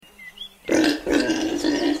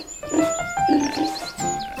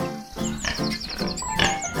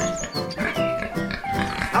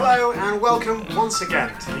and welcome once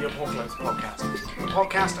again to the Apocalypse Podcast, a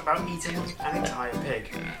podcast about eating an entire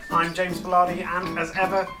pig. I'm James Bellardi, and as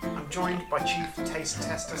ever, I'm joined by Chief Taste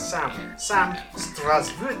Tester Sam. Sam,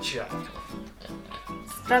 Zdravstvuyte.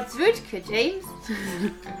 Zdravstvuyte, James.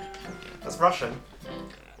 That's Russian,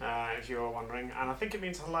 if you were wondering, and I think it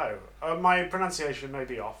means hello. My pronunciation may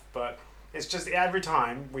be off, but it's just every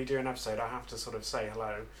time we do an episode, I have to sort of say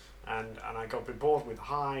hello, and I got a bit bored with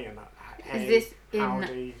hi and hey, Is this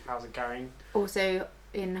howdy, how's it going? Also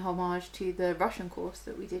in homage to the Russian course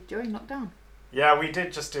that we did during lockdown. Yeah, we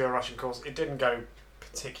did just do a Russian course. It didn't go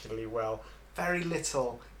particularly well. Very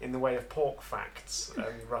little in the way of pork facts and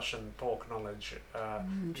Russian pork knowledge,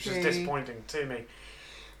 which is disappointing to me.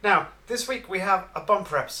 Now, this week we have a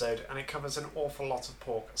bumper episode, and it covers an awful lot of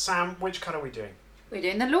pork. Sam, which cut are we doing? We're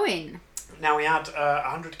doing the loin. Now, we had a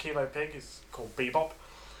 100 kilo pig. It's called Bebop.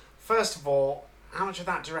 First of all, how much of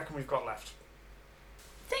that do you reckon we've got left?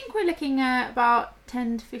 I think we're looking at about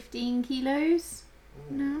 10 to 15 kilos.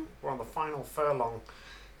 No. We're on the final furlong.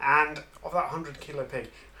 And of that 100 kilo pig,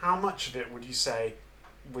 how much of it would you say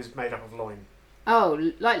was made up of loin?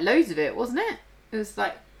 Oh, like loads of it, wasn't it? It was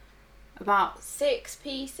like about 6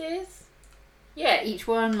 pieces. Yeah, each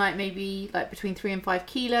one like maybe like between 3 and 5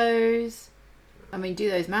 kilos. I mean, do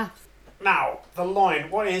those maths. Now, the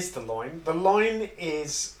loin. What is the loin? The loin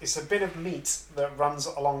is a bit of meat that runs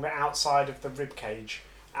along the outside of the rib cage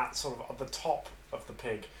at sort of at the top of the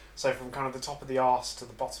pig. So from kind of the top of the arse to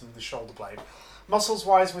the bottom of the shoulder blade.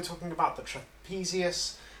 Muscles-wise, we're talking about the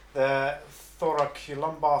trapezius, the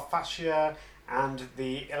thoracolumbar fascia, and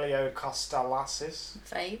the iliocostallacis.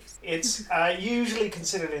 Faves. It's usually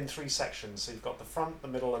considered in 3 sections. So you've got the front, the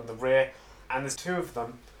middle, and the rear, and there's 2 of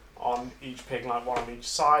them on each pig, like one on each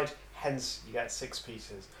side. Hence, you get 6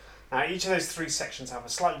 pieces. Now, each of those 3 sections have a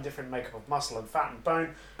slightly different makeup of muscle and fat and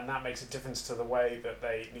bone, and that makes a difference to the way that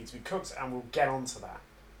they need to be cooked, and we'll get onto that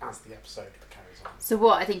as the episode carries on. So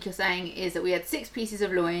what I think you're saying is that we had 6 pieces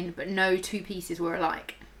of loin, but no 2 pieces were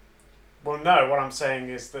alike. Well, no, what I'm saying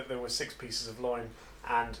is that there were 6 pieces of loin,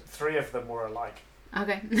 and 3 of them were alike.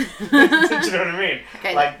 Okay. Do you know what I mean?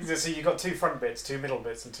 Okay. Like, so you've got 2 front bits, 2 middle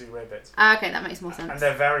bits, and 2 rear bits. Okay, that makes more sense. And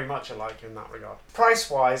they're very much alike in that regard.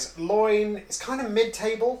 Price-wise, loin is kind of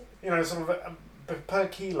mid-table. You know, sort of per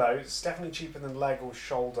kilo. It's definitely cheaper than leg or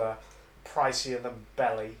shoulder. Pricier than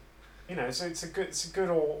belly. You know, so it's a good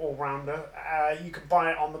all-rounder. You can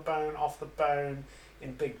buy it on the bone, off the bone,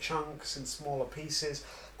 in big chunks, in smaller pieces.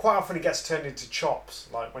 Quite often it gets turned into chops.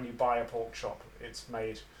 Like when you buy a pork chop, it's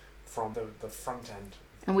made from the front end.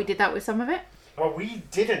 And we did that with some of it? Well, we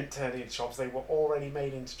didn't turn it into chops. They were already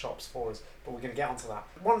made into chops for us, but we're going to get onto that.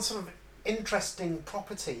 One sort of interesting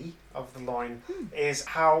property of the loin is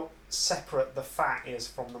how separate the fat is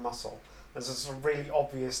from the muscle. There's a sort of really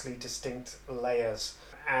obviously distinct layers,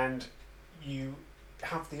 and you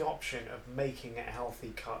have the option of making a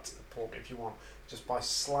healthy cut of pork if you want, just by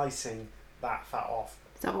slicing that fat off.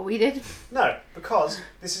 Is that what we did? No, because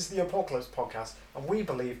this is the Apocalypse Podcast, and we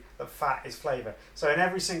believe that fat is flavour. So in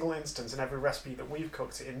every single instance, in every recipe that we've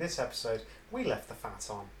cooked in this episode, we left the fat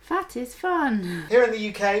on. Fat is fun. Here in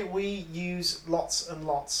the UK, we use lots and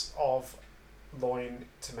lots of loin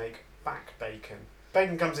to make back bacon.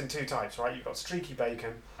 Bacon comes in 2 types, right? You've got streaky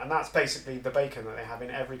bacon, and that's basically the bacon that they have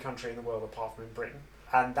in every country in the world apart from in Britain.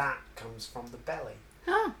 And that comes from the belly.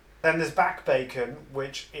 Oh. Then there's back bacon,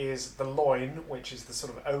 which is the loin, which is the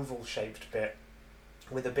sort of oval-shaped bit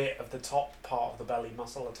with a bit of the top part of the belly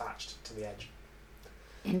muscle attached to the edge.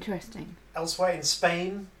 Interesting. Elsewhere in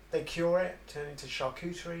Spain, they cure it, turn it into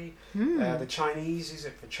charcuterie. The Chinese use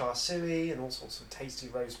it for char siu and all sorts of tasty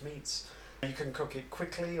roast meats. You can cook it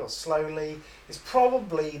quickly or slowly. It's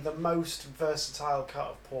probably the most versatile cut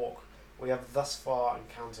of pork we have thus far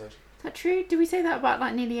encountered. Is that true? Did we say that about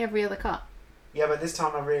like nearly every other cut? Yeah, but this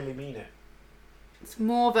time I really mean it. It's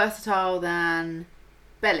more versatile than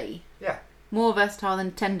belly. Yeah. More versatile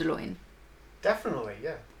than tenderloin. Definitely,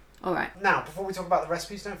 yeah. Alright. Now, before we talk about the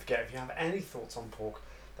recipes, don't forget, if you have any thoughts on pork,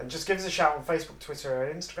 then just give us a shout on Facebook, Twitter,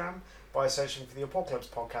 or Instagram by searching for the Apocalypse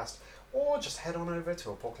Podcast, or just head on over to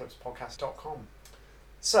apocalypsepodcast.com.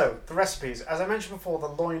 So, the recipes. As I mentioned before, the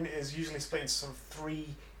loin is usually split into sort of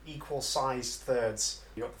 3 equal-sized thirds.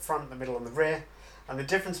 You've got the front, the middle, and the rear. And the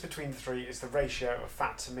difference between the 3 is the ratio of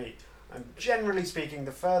fat to meat. And generally speaking,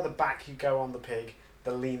 the further back you go on the pig,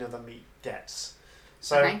 the leaner the meat gets.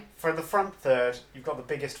 So for the front third, you've got the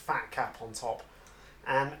biggest fat cap on top.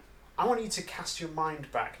 And I want you to cast your mind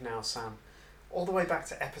back now, Sam, all the way back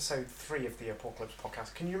to episode 3 of the Apocalypse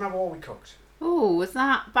Podcast. Can you remember what we cooked? Oh, was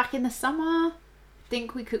that back in the summer? I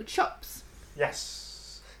think we cooked chops.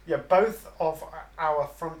 Yes. Yeah, both of our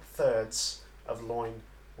front thirds of loin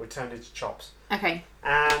were turned into chops. Okay.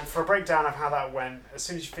 And for a breakdown of how that went, as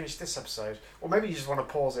soon as you finish this episode, or maybe you just want to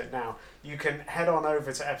pause it now, you can head on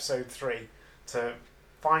over to episode 3 to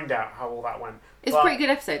find out how all that went. It's a pretty good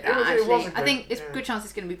episode, that, actually. I think it's a good chance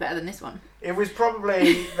it's going to be better than this one. It was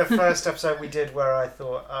probably the first episode we did where I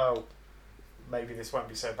thought, oh, maybe this won't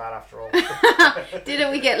be so bad after all.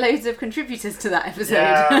 Didn't we get loads of contributors to that episode?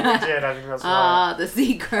 Yeah, we did. I think that's right.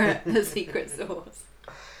 The secret sauce.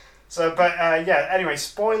 So, but anyway,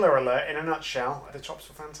 spoiler alert, in a nutshell, the chops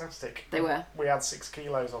were fantastic. They were. We had 6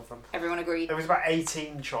 kilos of them. Everyone agreed. There was about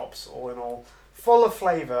 18 chops, all in all. Full of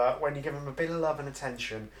flavour when you give them a bit of love and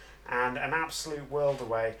attention, and an absolute world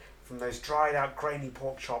away from those dried out grainy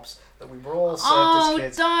pork chops that we were all served as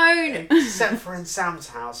kids. Don't! Except for in Sam's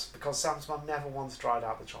house, because Sam's mum never once dried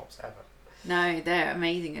out the chops, ever. No, they're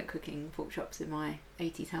amazing at cooking pork chops in my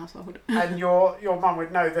 80s household. And your mum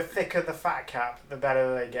would know, the thicker the fat cap, the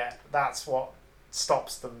better they get. That's what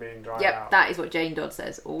stops them being dried out. Yep, that is what Jane Dodd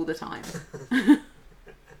says all the time.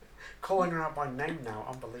 Calling her out by name now,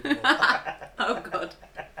 unbelievable. Oh, God.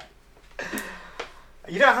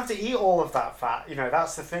 You don't have to eat all of that fat. You know,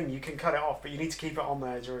 that's the thing. You can cut it off, but you need to keep it on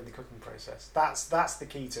there during the cooking process. That's the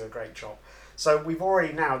key to a great chop. So we've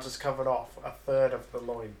already now just covered off a third of the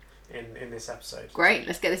loin in this episode. Great,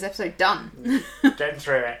 let's get this episode done. Getting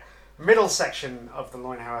through it. Middle section of the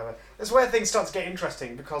loin, however, is where things start to get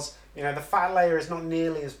interesting because, you know, the fat layer is not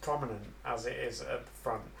nearly as prominent as it is at the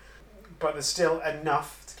front. But there's still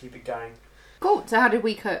enough to keep it going. Cool. So how did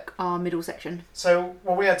we cook our middle section? So,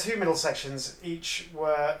 well, we had 2 middle sections. Each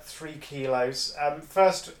were 3 kilos.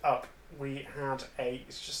 First up, we had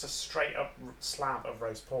it's just a straight up slab of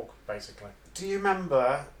roast pork, basically. Do you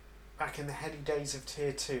remember back in the heady days of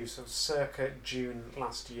Tier 2, so circa June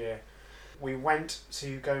last year, we went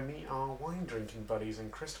to go meet our wine drinking buddies in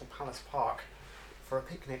Crystal Palace Park for a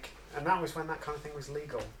picnic, and that was when that kind of thing was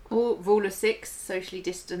legal. Or rule of 6, socially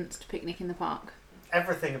distanced picnic in the park.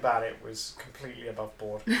 Everything about it was completely above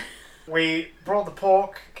board. We brought the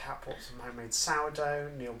pork, Kat brought some homemade sourdough,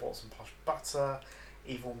 Neil brought some posh butter,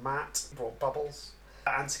 Evil Matt brought bubbles,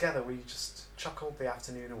 and together we just chuckled the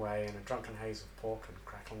afternoon away in a drunken haze of pork and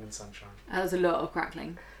crackling and sunshine. That was a lot of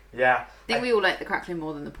crackling. Yeah. I think we all like the crackling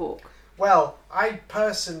more than the pork. Well, I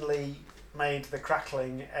personally made the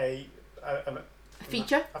crackling a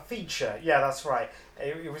feature? A feature, yeah, that's right.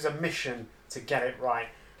 It was a mission to get it right.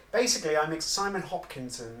 Basically, I mixed Simon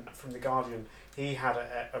Hopkinson from The Guardian. He had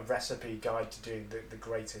a recipe guide to doing the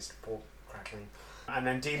greatest pork crackling. And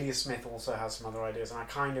then Delia Smith also has some other ideas, and I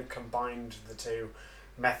kind of combined the 2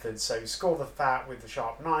 methods. So you score the fat with the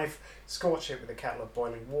sharp knife, scorch it with a kettle of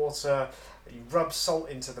boiling water, you rub salt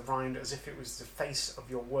into the rind as if it was the face of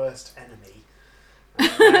your worst enemy.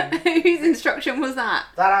 Whose instruction was that?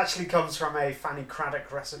 That actually comes from a Fanny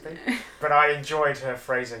Craddock recipe, but I enjoyed her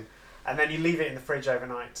phrasing. And then you leave it in the fridge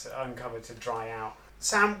overnight to uncover to dry out.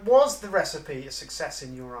 Sam, was the recipe a success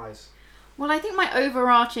in your eyes? Well, I think my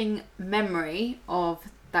overarching memory of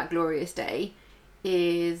that glorious day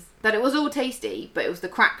is that it was all tasty, but it was the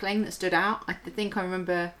crackling that stood out. I think I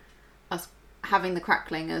remember us having the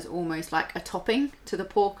crackling as almost like a topping to the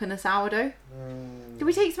pork and the sourdough. Did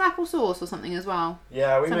we take some apple sauce or something as well?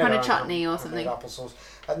 Yeah, we some made kind of chutney or something. Apple sauce.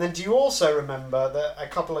 And then do you also remember that a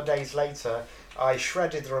couple of days later I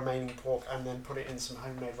shredded the remaining pork and then put it in some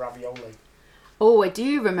homemade ravioli? Oh, I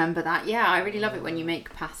do remember that. Yeah, I really love it when you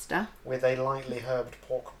make pasta. With a lightly herbed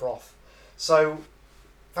pork broth. So,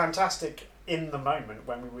 fantastic in the moment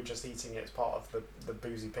when we were just eating it as part of the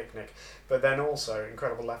boozy picnic. But then also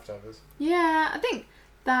incredible leftovers. Yeah, I think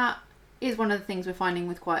that is one of the things we're finding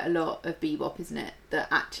with quite a lot of bebop, isn't it? That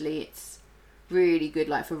actually it's really good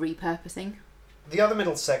like for repurposing. The other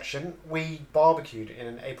middle section, we barbecued in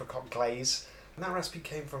an apricot glaze. And that recipe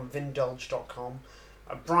came from vindulge.com.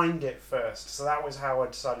 I brined it first, so that was how I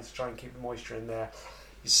decided to try and keep the moisture in there.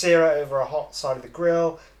 You sear it over a hot side of the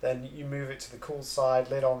grill, then you move it to the cool side,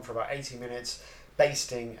 lid on for about 80 minutes,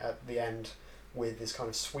 basting at the end with this kind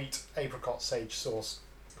of sweet apricot sage sauce.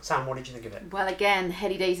 Sam, what did you think of it? Well, again,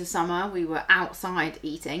 heady days of summer, we were outside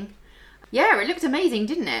eating. Yeah, it looked amazing,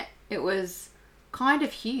 didn't it? It was kind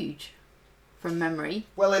of huge from memory.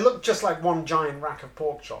 Well, it looked just like one giant rack of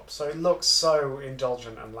pork chops, so it looks so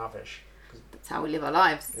indulgent and lavish. That's how we live our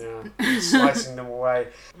lives. Yeah, slicing them away.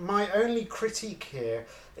 My only critique here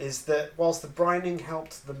is that whilst the brining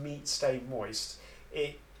helped the meat stay moist,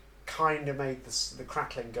 it kind of made the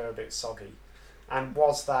crackling go a bit soggy. And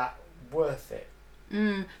was that worth it?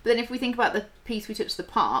 But then if we think about the piece we took to the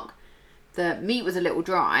park, the meat was a little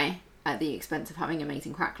dry at the expense of having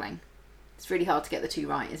amazing crackling. It's really hard to get the 2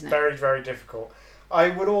 right, isn't it? Very, very difficult. I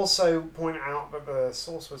would also point out that the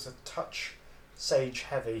sauce was a touch sage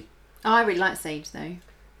heavy. Oh, I really like sage though.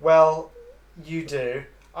 Well, you do.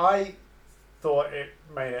 I thought it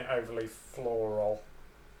made it overly floral.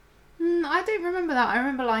 I don't remember that. I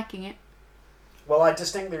remember liking it. Well, I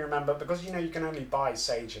distinctly remember, because you can only buy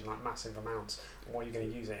sage in like massive amounts, and what you're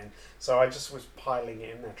going to use it in. So I just was piling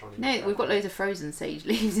it in there trying to. No, we've got loads of frozen sage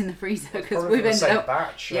leaves in the freezer because we've ended up.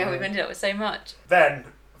 Batch. Yeah, we've ended up with so much. Then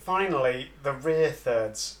finally, the rear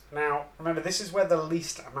thirds. Now, remember, this is where the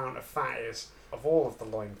least amount of fat is of all of the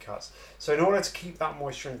loin cuts. So in order to keep that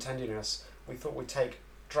moisture and tenderness, we thought we'd take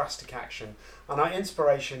drastic action. And our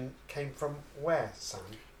inspiration came from where, Sam?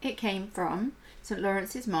 It came from St.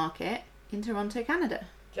 Lawrence's Market in Toronto, Canada.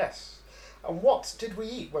 Yes. And what did we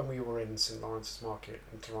eat when we were in St. Lawrence's Market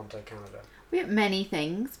in Toronto, Canada? We ate many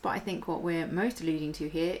things, but I think what we're most alluding to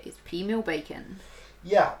here is pea meal bacon.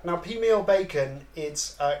 Yeah, now pea meal bacon,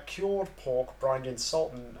 it's cured pork brined in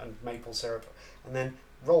salt and maple syrup and then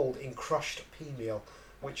rolled in crushed pea meal,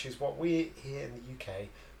 which is what we here in the UK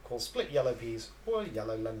call split yellow peas or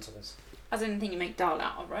yellow lentils. As in the thing you make dal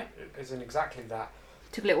out of, right? It isn't exactly that.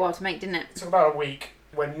 Took a little while to make, didn't it? It took about a week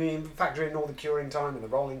when you factor in all the curing time and the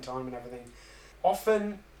rolling time and everything.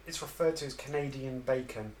 Often it's referred to as Canadian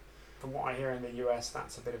bacon. From what I hear in the US,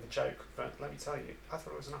 that's a bit of a joke, but let me tell you, I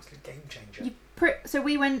thought it was an absolute game changer. So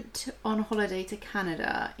we went on holiday to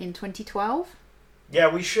Canada in 2012.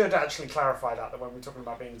 Yeah, we should actually clarify that when we're talking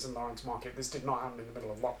about being in St. Lawrence Market, this did not happen in the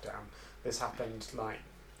middle of lockdown. This happened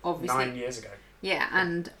obviously 9 years ago. Yeah,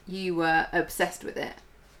 and you were obsessed with it.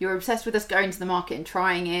 You were obsessed with us going to the market and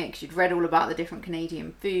trying it because you'd read all about the different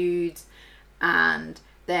Canadian foods. And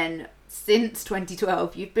then since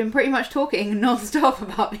 2012, you've been pretty much talking non-stop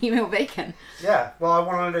about pea meal bacon. Yeah, well, I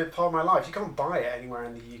wanted it part of my life. You can't buy it anywhere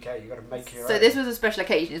in the UK. You've got to make your own. So this was a special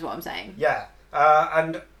occasion is what I'm saying. Yeah,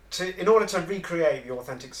 and in order to recreate the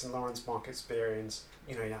authentic St. Lawrence Market experience,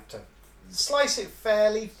 you have to slice it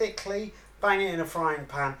fairly thickly, bang it in a frying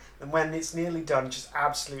pan, and when it's nearly done, just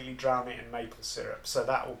absolutely drown it in maple syrup. So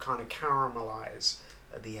that will kind of caramelise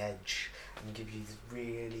at the edge and give you this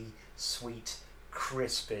really sweet,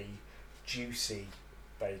 crispy, juicy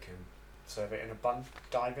bacon. Serve it in a bun,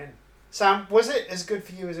 dive in. Sam, was it as good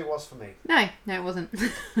for you as it was for me? No, it wasn't.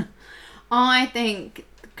 I think,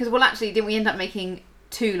 because didn't we end up making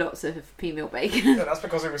 2 lots of pea meal bacon? Yeah, that's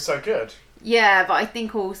because it was so good. Yeah, but I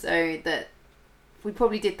think also that we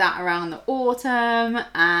probably did that around the autumn,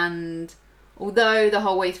 and although the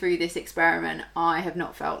whole way through this experiment I have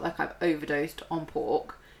not felt like I've overdosed on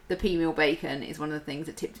pork, the pea meal bacon is one of the things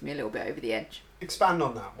that tipped me a little bit over the edge. Expand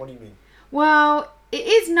on that. What do you mean? Well, it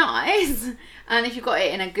is nice, and if you've got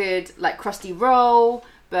it in a good crusty roll,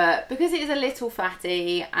 but because it is a little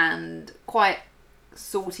fatty and quite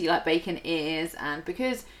salty like bacon is, and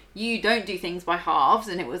because you don't do things by halves,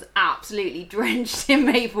 and it was absolutely drenched in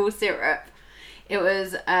maple syrup, it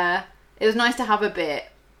was nice to have a bit,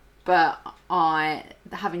 but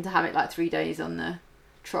having to have it 3 days on the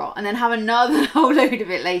trot and then have another whole load of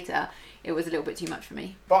it later, it was a little bit too much for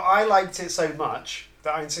me. But I liked it so much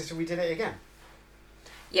that I insisted we did it again.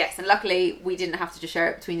 Yes, and luckily we didn't have to just share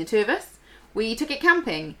it between the two of us. We took it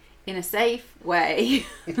camping in a safe way.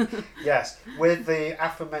 Yes, with the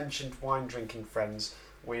aforementioned wine drinking friends,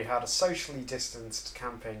 we had a socially distanced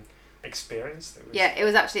camping experience. It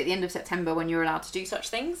was actually at the end of September when you were allowed to do such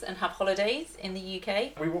things and have holidays in the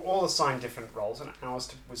UK. We were all assigned different roles, and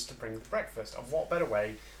ours was to bring the breakfast. And what better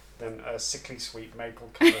way than a sickly sweet maple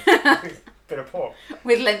covered bit of pork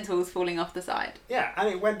with lentils falling off the side. Yeah, and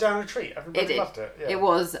it went down a treat. Everybody loved it. Yeah. It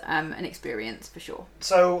was an experience for sure.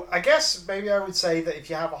 So I guess maybe I would say that if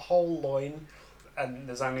you have a whole loin and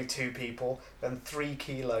there's only 2 people, then 3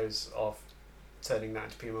 kilos of turning that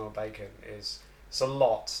into pea meal bacon is a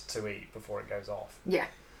lot to eat before it goes off. Yeah.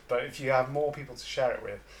 But if you have more people to share it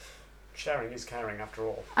with, sharing is caring after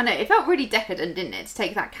all. I know, it felt really decadent, didn't it? To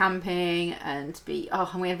take that camping and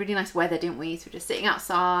and we had really nice weather, didn't we? So we're just sitting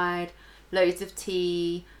outside, loads of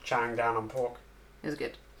tea. Chowing down on pork. It was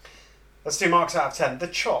good. Let's do marks out of 10. The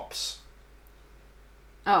chops.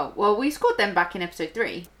 Oh, well, we scored them back in episode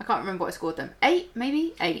 3. I can't remember what I scored them. 8,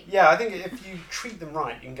 maybe? 8. Yeah, I think if you treat them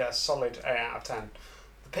right, you can get a solid 8 out of 10.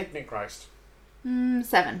 The picnic roast.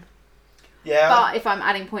 7. Yeah. But if I'm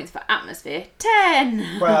adding points for atmosphere,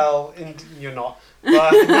 10! Well, you're not.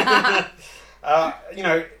 But,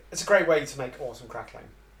 it's a great way to make awesome crackling.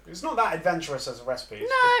 It's not that adventurous as a recipe.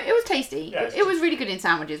 No, it was tasty. Yeah, it was really good in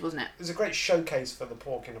sandwiches, wasn't it? It was a great showcase for the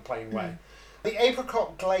pork in a plain way. The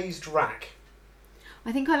apricot glazed rack.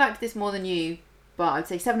 I think I liked this more than you, but I'd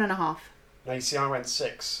say 7.5. Now, you see, I went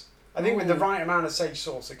 6. I think with the right amount of sage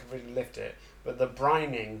sauce, it could really lift it. But the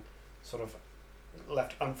brining sort of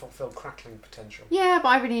left unfulfilled crackling potential. Yeah, but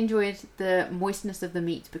I really enjoyed the moistness of the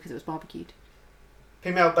meat because it was barbecued.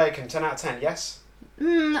 Female bacon, 10 out of 10, yes?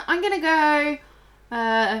 I'm going to go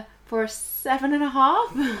for a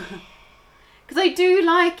 7.5. Because I do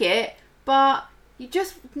like it, but you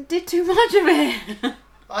just did too much of it.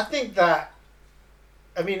 I think that,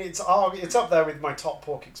 I mean, it's up there with my top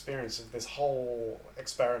pork experience of this whole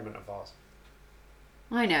experiment of ours.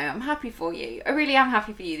 I know, I'm happy for you. I really am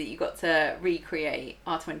happy for you that you got to recreate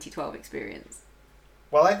our 2012 experience.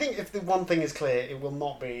 Well, I think if the one thing is clear, it will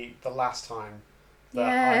not be the last time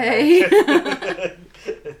that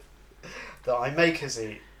I make us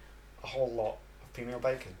eat a whole lot of female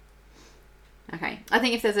bacon. Okay, I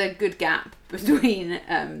think if there's a good gap between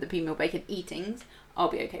the female bacon eatings, I'll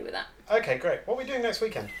be okay with that. Okay, great. What are we doing next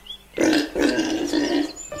weekend?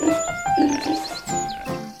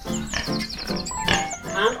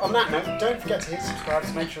 And on that note, don't forget to hit subscribe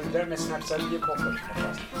to make sure you don't miss an episode of the Apocalypse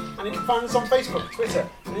Podcast. And you can find us on Facebook, Twitter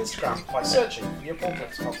and Instagram by searching for the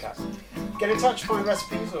Apocalypse Podcast. Get in touch, find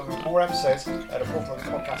recipes or more episodes at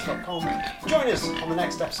apocalypsepodcast.com. Join us on the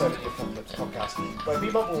next episode of the Apocalypse Podcast, where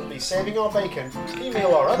Bebop will be saving our bacon,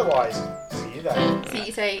 female or otherwise. See you there. See,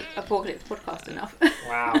 you say Apocalypse Podcast enough.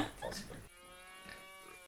 Wow.